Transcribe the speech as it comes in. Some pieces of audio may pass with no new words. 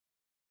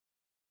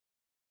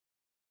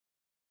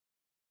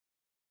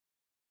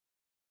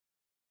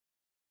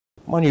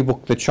My new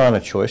book, The China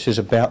Choice, is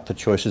about the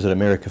choices that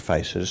America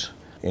faces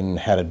in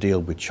how to deal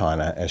with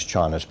China as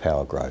China's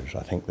power grows.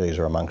 I think these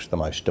are amongst the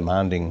most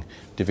demanding,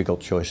 difficult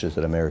choices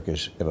that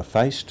America's ever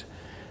faced,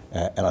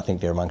 and I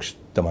think they're amongst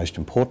the most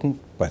important,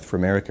 both for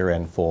America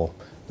and for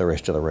the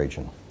rest of the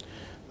region.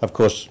 Of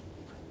course,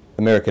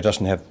 America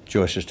doesn't have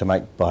choices to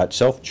make by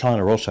itself.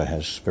 China also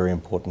has very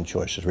important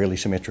choices, really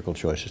symmetrical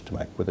choices to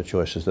make with the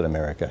choices that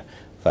America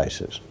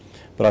faces.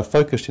 But I've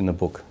focused in the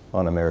book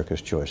on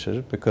America's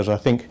choices because I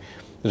think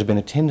there's been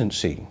a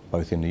tendency,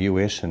 both in the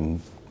US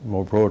and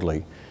more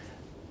broadly,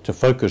 to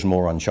focus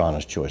more on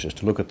China's choices,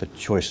 to look at the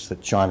choice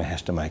that China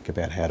has to make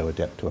about how to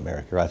adapt to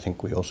America. I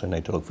think we also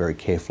need to look very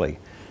carefully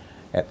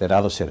at that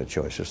other set of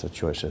choices, the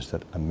choices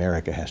that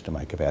America has to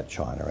make about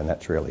China, and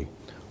that's really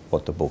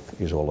what the book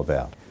is all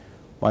about.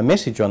 My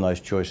message on those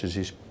choices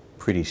is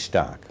pretty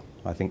stark.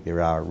 I think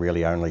there are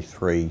really only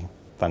three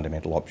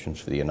fundamental options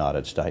for the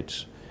United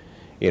States.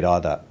 It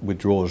either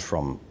withdraws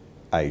from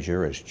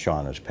Asia as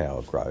China's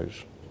power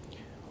grows,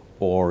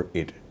 or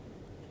it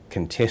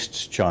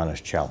contests China's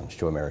challenge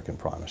to American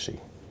primacy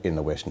in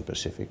the Western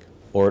Pacific,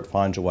 or it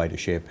finds a way to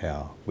share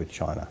power with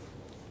China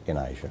in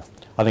Asia.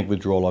 I think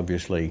withdrawal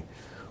obviously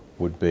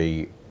would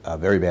be a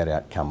very bad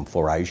outcome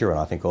for Asia, and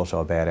I think also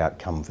a bad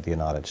outcome for the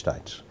United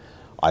States.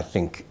 I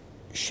think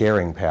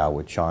sharing power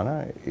with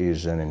China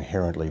is an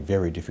inherently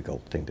very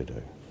difficult thing to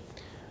do.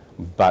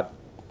 But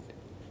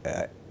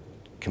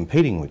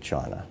competing with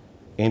China,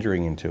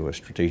 entering into a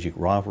strategic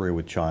rivalry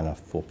with China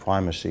for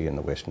primacy in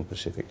the Western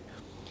Pacific,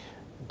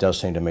 does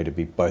seem to me to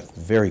be both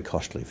very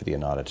costly for the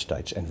United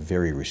States and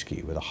very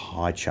risky, with a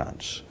high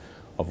chance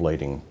of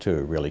leading to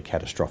a really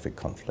catastrophic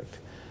conflict.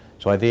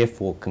 So I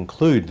therefore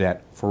conclude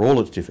that, for all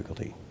its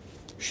difficulty,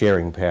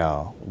 sharing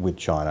power with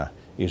China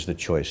is the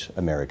choice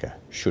America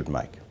should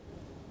make.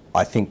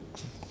 I think,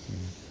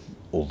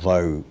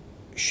 although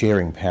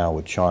sharing power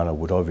with China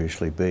would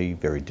obviously be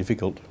very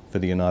difficult for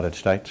the United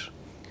States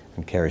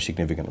and carry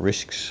significant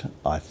risks,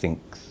 I think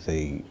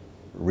the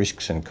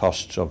risks and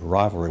costs of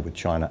rivalry with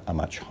China are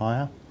much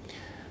higher.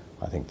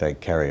 I think they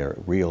carry a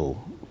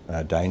real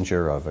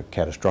danger of a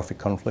catastrophic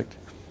conflict,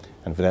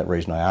 and for that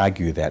reason I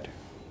argue that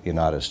the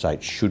United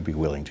States should be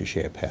willing to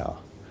share power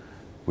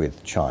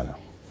with China.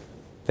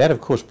 That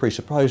of course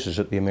presupposes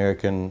that the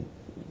American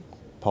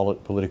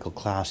political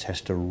class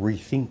has to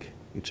rethink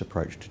its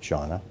approach to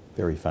China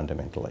very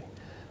fundamentally.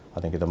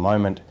 I think at the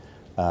moment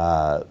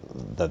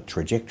the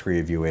trajectory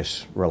of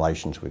US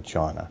relations with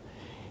China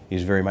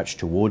is very much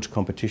towards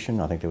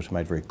competition. I think that was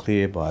made very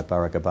clear by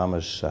Barack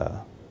Obama's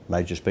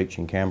major speech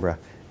in Canberra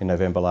in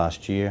November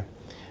last year.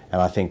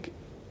 And I think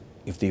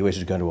if the US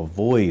is going to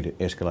avoid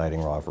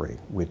escalating rivalry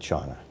with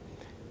China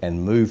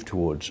and move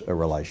towards a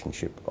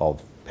relationship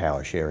of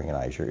power sharing in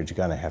Asia, it's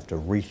going to have to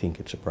rethink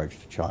its approach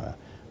to China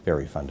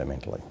very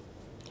fundamentally.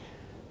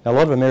 Now, a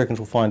lot of Americans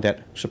will find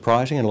that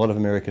surprising, and a lot of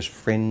America's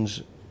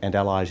friends and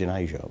allies in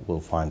Asia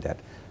will find that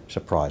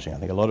surprising. I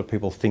think a lot of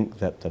people think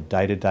that the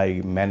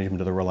day-to-day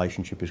management of the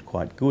relationship is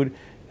quite good,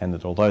 and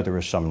that although there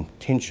are some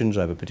tensions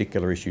over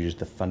particular issues,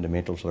 the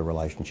fundamentals of the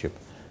relationship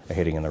are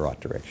heading in the right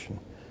direction.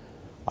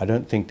 I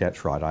don't think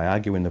that's right. I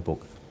argue in the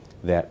book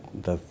that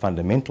the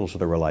fundamentals of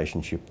the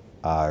relationship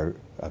are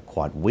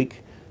quite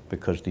weak,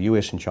 because the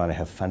US and China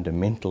have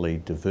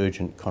fundamentally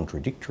divergent,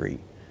 contradictory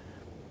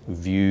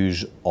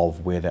views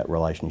of where that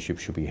relationship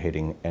should be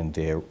heading and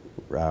their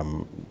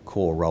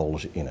core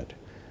roles in it.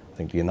 I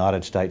think the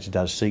United States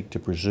does seek to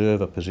preserve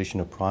a position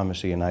of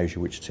primacy in Asia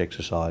which it's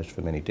exercised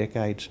for many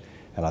decades,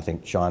 and I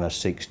think China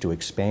seeks to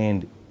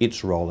expand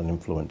its role and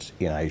influence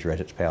in Asia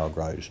as its power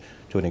grows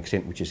to an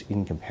extent which is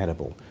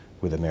incompatible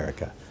with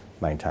America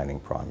maintaining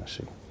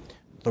primacy.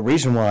 The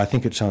reason why I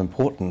think it's so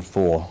important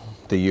for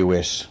the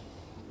US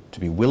to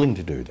be willing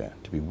to do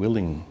that, to be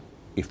willing,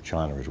 if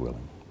China is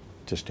willing,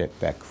 to step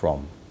back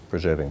from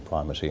preserving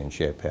primacy and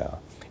share power,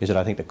 is that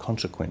I think the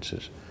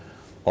consequences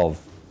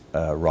of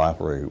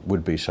rivalry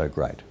would be so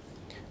great.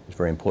 It's a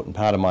very important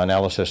part of my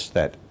analysis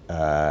that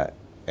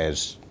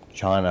as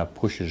China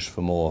pushes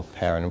for more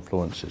power and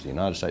influence, as the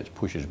United States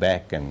pushes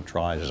back and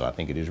tries, as I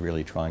think it is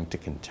really trying, to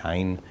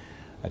contain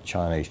a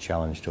Chinese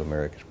challenge to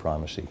America's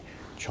primacy,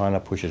 China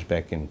pushes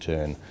back in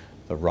turn,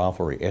 the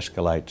rivalry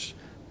escalates,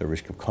 the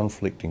risk of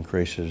conflict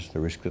increases, the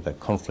risk of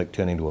that conflict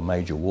turning into a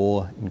major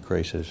war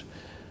increases,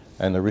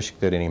 and the risk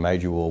that any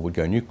major war would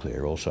go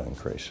nuclear also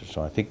increases.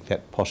 So I think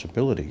that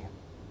possibility,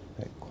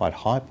 that quite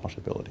high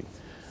possibility,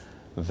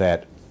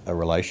 that a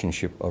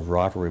relationship of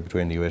rivalry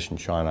between the US and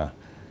China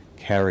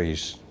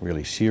carries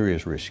really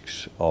serious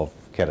risks of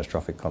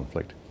catastrophic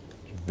conflict,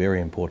 is a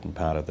very important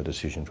part of the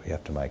decisions we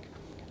have to make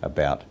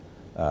about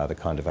the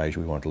kind of Asia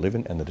we want to live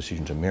in, and the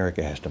decisions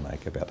America has to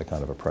make about the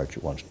kind of approach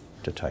it wants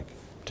to take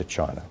to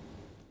China.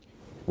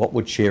 What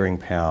would sharing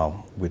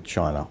power with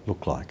China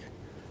look like?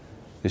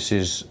 This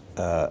is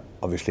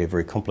obviously a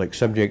very complex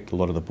subject. A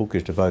lot of the book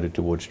is devoted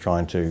towards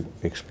trying to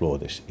explore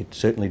this. It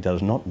certainly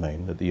does not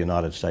mean that the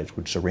United States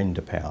would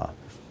surrender power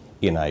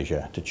in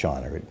Asia to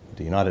China.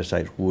 The United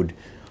States would,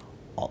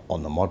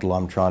 on the model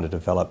I'm trying to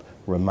develop,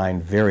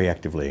 remain very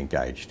actively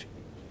engaged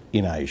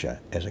in Asia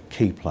as a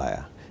key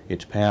player.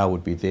 Its power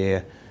would be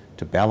there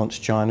to balance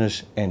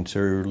China's and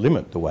to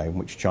limit the way in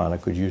which China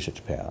could use its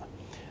power.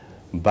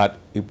 But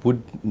it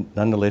would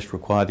nonetheless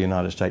require the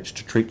United States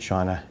to treat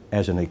China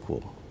as an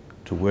equal,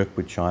 to work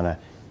with China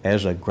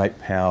as a great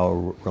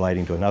power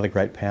relating to another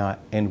great power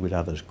and with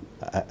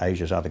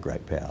Asia's other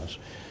great powers.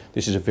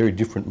 This is a very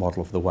different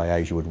model of the way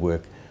Asia would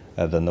work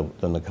than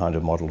the kind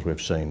of models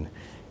we've seen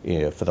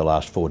for the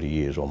last 40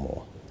 years or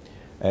more.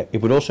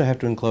 It would also have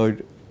to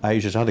include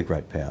Asia's other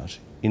great powers,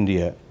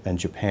 India and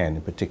Japan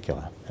in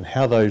particular, and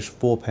how those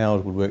four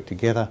powers would work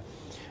together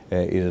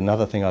is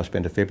another thing I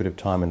spent a fair bit of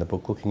time in the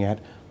book looking at.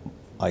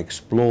 I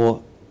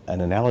explore an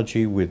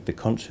analogy with the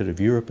concede of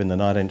Europe in the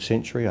 19th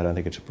century. I don't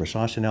think it's a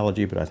precise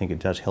analogy, but I think it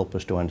does help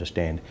us to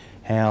understand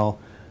how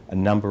a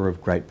number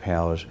of great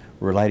powers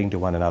relating to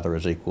one another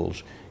as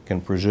equals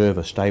can preserve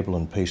a stable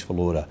and peaceful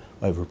order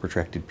over a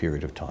protracted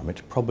period of time.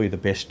 It's probably the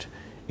best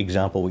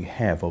example we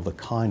have of the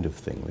kind of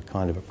thing, the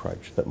kind of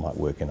approach that might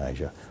work in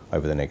Asia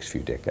over the next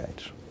few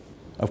decades.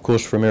 Of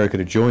course, for America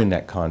to join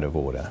that kind of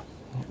order,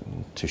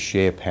 to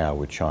share power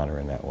with China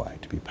in that way,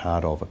 to be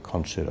part of a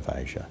concert of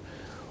Asia,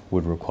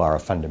 would require a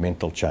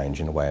fundamental change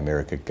in the way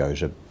America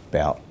goes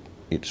about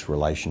its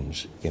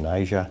relations in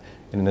Asia,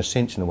 and in a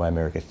sense in the way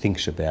America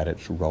thinks about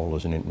its role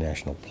as an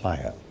international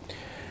player.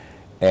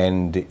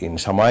 And in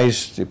some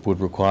ways it would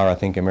require, I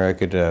think,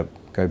 America to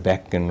go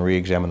back and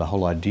re-examine the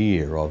whole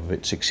idea of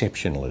its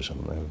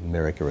exceptionalism, of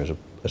America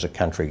as a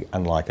country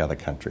unlike other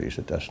countries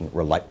that doesn't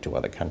relate to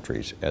other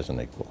countries as an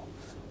equal.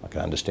 I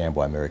can understand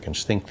why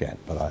Americans think that,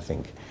 but I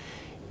think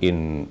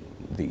in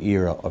the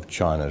era of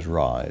China's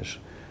rise,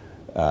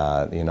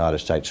 the United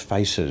States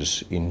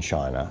faces in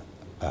China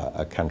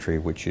a country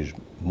which is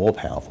more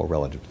powerful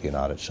relative to the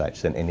United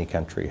States than any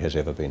country has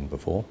ever been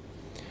before,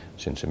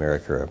 since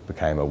America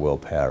became a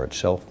world power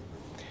itself.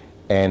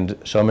 And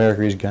so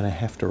America is going to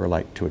have to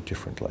relate to it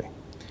differently.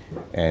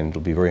 And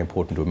it'll be very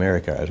important to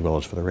America, as well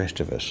as for the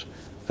rest of us,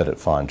 that it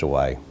finds a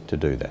way to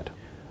do that.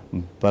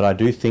 But I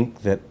do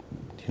think that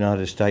the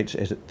United States,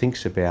 as it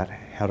thinks about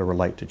how to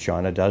relate to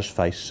China, does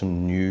face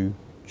some new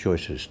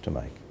choices to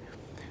make.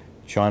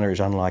 China is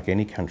unlike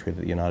any country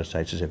that the United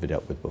States has ever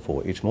dealt with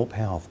before. It's more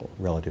powerful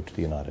relative to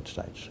the United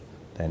States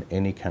than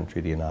any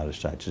country the United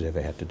States has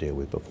ever had to deal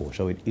with before.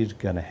 So it is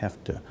going to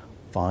have to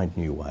find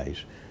new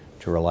ways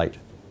to relate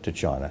to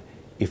China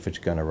if it's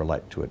going to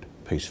relate to it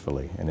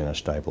peacefully and in a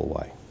stable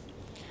way.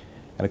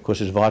 And of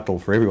course it's vital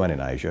for everyone in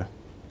Asia,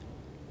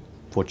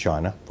 for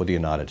China, for the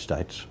United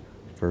States,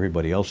 for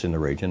everybody else in the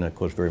region, and of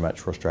course very much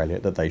for Australia,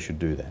 that they should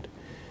do that.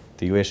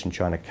 The US and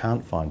China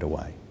can't find a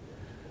way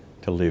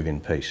to live in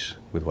peace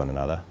with one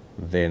another,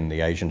 then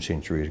the Asian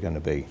century is going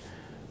to be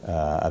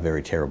a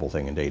very terrible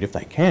thing indeed. If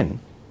they can,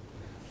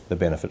 the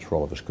benefits for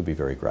all of us could be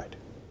very great.